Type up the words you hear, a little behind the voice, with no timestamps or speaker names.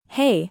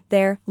Hey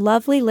there,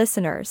 lovely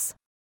listeners.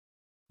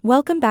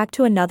 Welcome back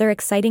to another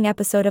exciting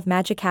episode of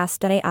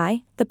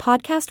Magicast.ai, the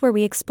podcast where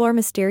we explore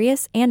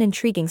mysterious and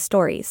intriguing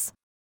stories.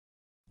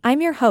 I'm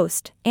your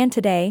host, and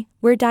today,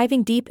 we're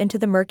diving deep into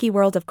the murky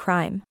world of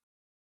crime.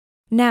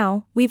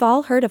 Now, we've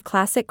all heard of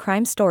classic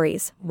crime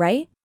stories,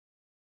 right?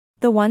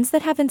 The ones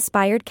that have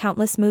inspired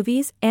countless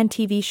movies and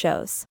TV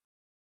shows.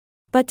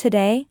 But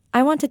today,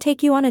 I want to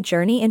take you on a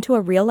journey into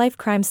a real-life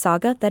crime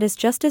saga that is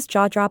just as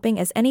jaw-dropping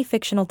as any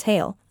fictional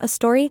tale, a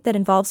story that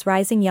involves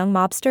rising young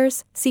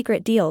mobsters,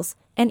 secret deals,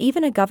 and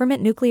even a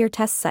government nuclear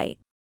test site.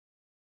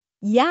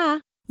 Yeah,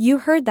 you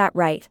heard that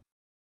right.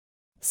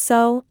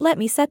 So, let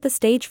me set the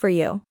stage for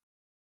you.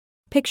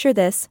 Picture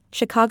this,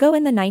 Chicago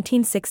in the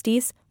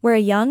 1960s, where a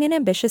young and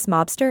ambitious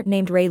mobster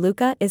named Ray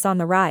Luca is on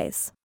the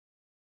rise.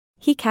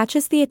 He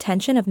catches the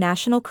attention of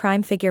national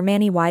crime figure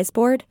Manny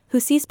Wisebord,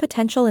 who sees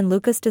potential in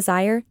Luca's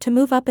desire to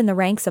move up in the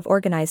ranks of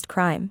organized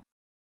crime.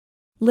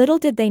 Little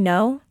did they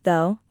know,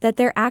 though, that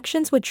their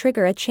actions would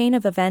trigger a chain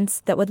of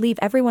events that would leave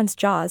everyone's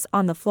jaws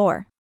on the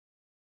floor.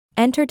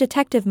 Enter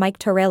Detective Mike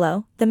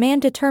Torello, the man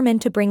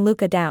determined to bring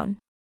Luca down.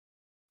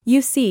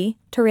 You see,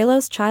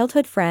 Torello's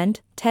childhood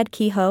friend, Ted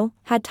Kehoe,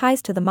 had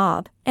ties to the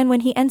mob, and when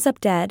he ends up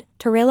dead,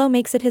 Torello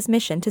makes it his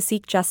mission to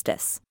seek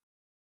justice.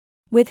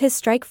 With his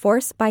strike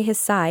force by his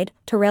side,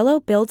 Torello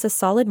builds a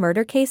solid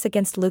murder case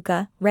against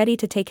Luca, ready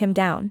to take him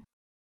down.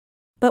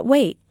 But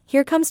wait,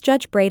 here comes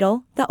Judge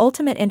Bradle, the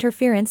ultimate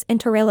interference in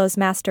Torello's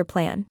master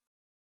plan.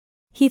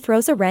 He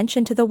throws a wrench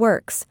into the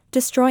works,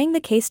 destroying the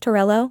case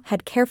Torello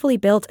had carefully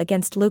built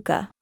against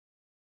Luca.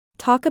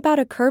 Talk about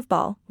a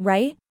curveball,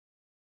 right?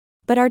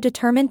 But our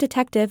determined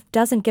detective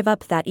doesn't give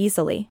up that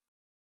easily.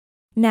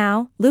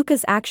 Now,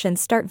 Luca's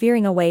actions start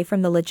veering away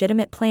from the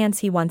legitimate plans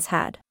he once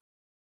had.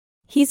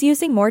 He's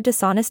using more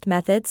dishonest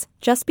methods,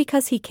 just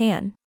because he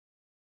can.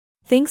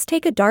 Things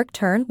take a dark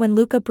turn when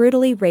Luca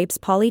brutally rapes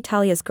Polly,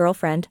 Talia's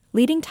girlfriend,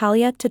 leading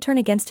Talia to turn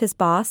against his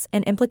boss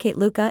and implicate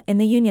Luca in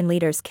the union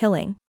leader's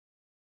killing.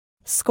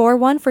 Score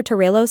 1 for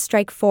Torello's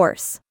strike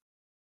force.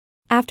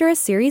 After a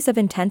series of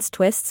intense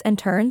twists and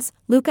turns,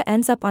 Luca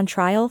ends up on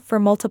trial for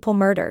multiple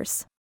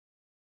murders.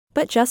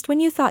 But just when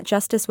you thought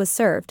justice was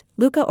served,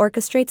 Luca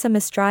orchestrates a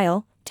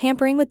mistrial,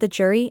 tampering with the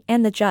jury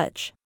and the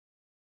judge.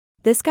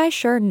 This guy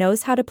sure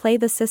knows how to play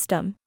the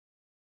system.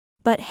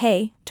 But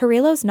hey,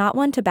 Torello's not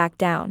one to back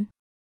down.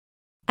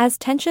 As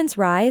tensions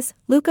rise,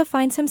 Luca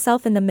finds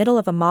himself in the middle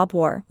of a mob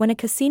war when a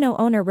casino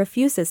owner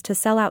refuses to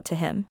sell out to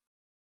him.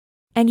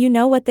 And you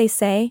know what they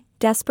say,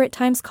 desperate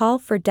times call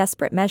for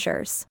desperate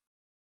measures.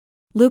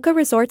 Luca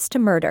resorts to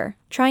murder,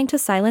 trying to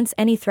silence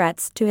any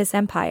threats to his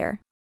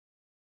empire.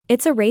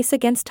 It's a race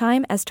against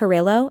time as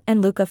Torello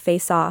and Luca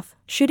face off,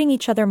 shooting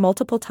each other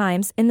multiple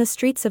times in the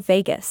streets of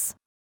Vegas.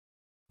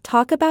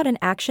 Talk about an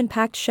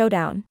action-packed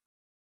showdown.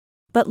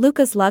 But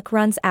Luca's luck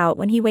runs out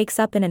when he wakes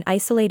up in an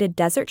isolated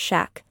desert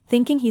shack,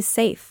 thinking he's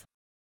safe.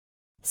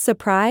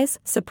 Surprise,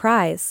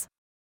 surprise.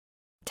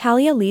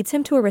 Talia leads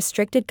him to a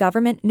restricted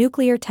government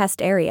nuclear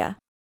test area.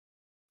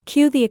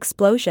 Cue the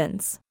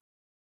explosions.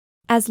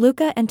 As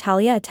Luca and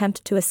Talia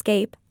attempt to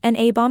escape, an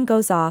A-bomb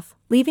goes off,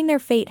 leaving their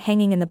fate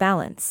hanging in the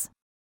balance.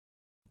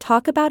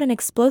 Talk about an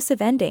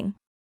explosive ending.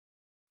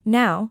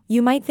 Now,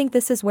 you might think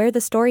this is where the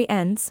story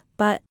ends,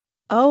 but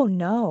oh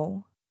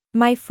no,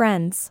 my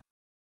friends.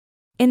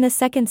 In the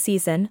second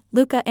season,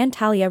 Luca and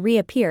Talia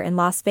reappear in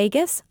Las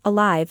Vegas,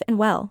 alive and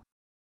well.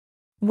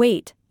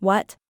 Wait,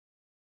 what?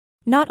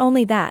 Not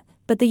only that,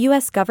 but the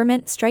US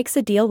government strikes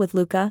a deal with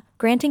Luca,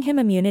 granting him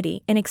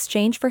immunity in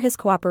exchange for his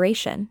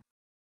cooperation.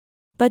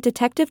 But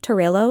Detective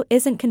Torello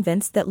isn't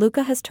convinced that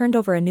Luca has turned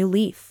over a new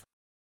leaf.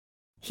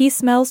 He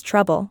smells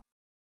trouble.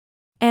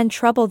 And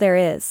trouble there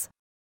is.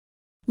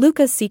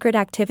 Luca's secret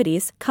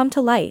activities come to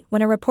light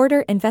when a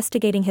reporter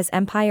investigating his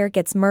empire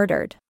gets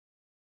murdered.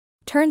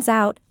 Turns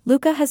out,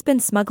 Luca has been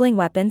smuggling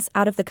weapons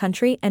out of the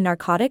country and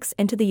narcotics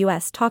into the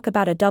US. Talk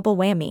about a double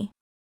whammy.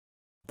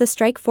 The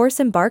strike force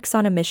embarks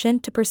on a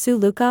mission to pursue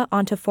Luca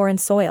onto foreign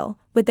soil,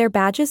 with their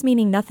badges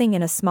meaning nothing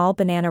in a small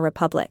banana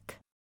republic.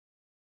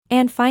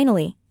 And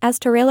finally, as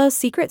Torello's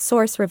secret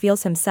source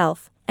reveals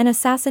himself, an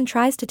assassin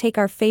tries to take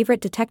our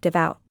favorite detective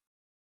out.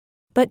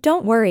 But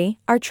don't worry,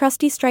 our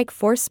trusty strike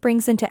force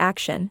springs into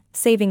action,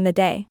 saving the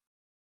day.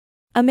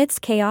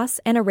 Amidst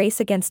chaos and a race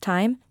against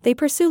time, they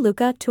pursue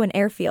Luca to an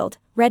airfield,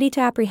 ready to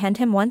apprehend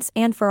him once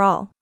and for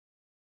all.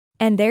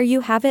 And there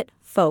you have it,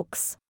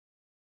 folks.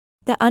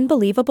 The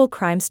unbelievable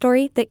crime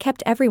story that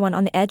kept everyone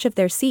on the edge of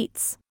their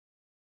seats.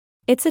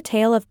 It's a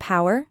tale of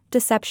power,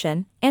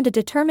 deception, and a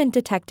determined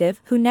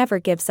detective who never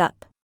gives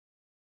up.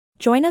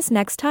 Join us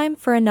next time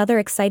for another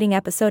exciting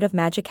episode of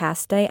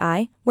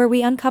Magicast.ai, where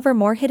we uncover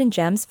more hidden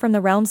gems from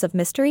the realms of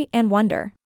mystery and wonder.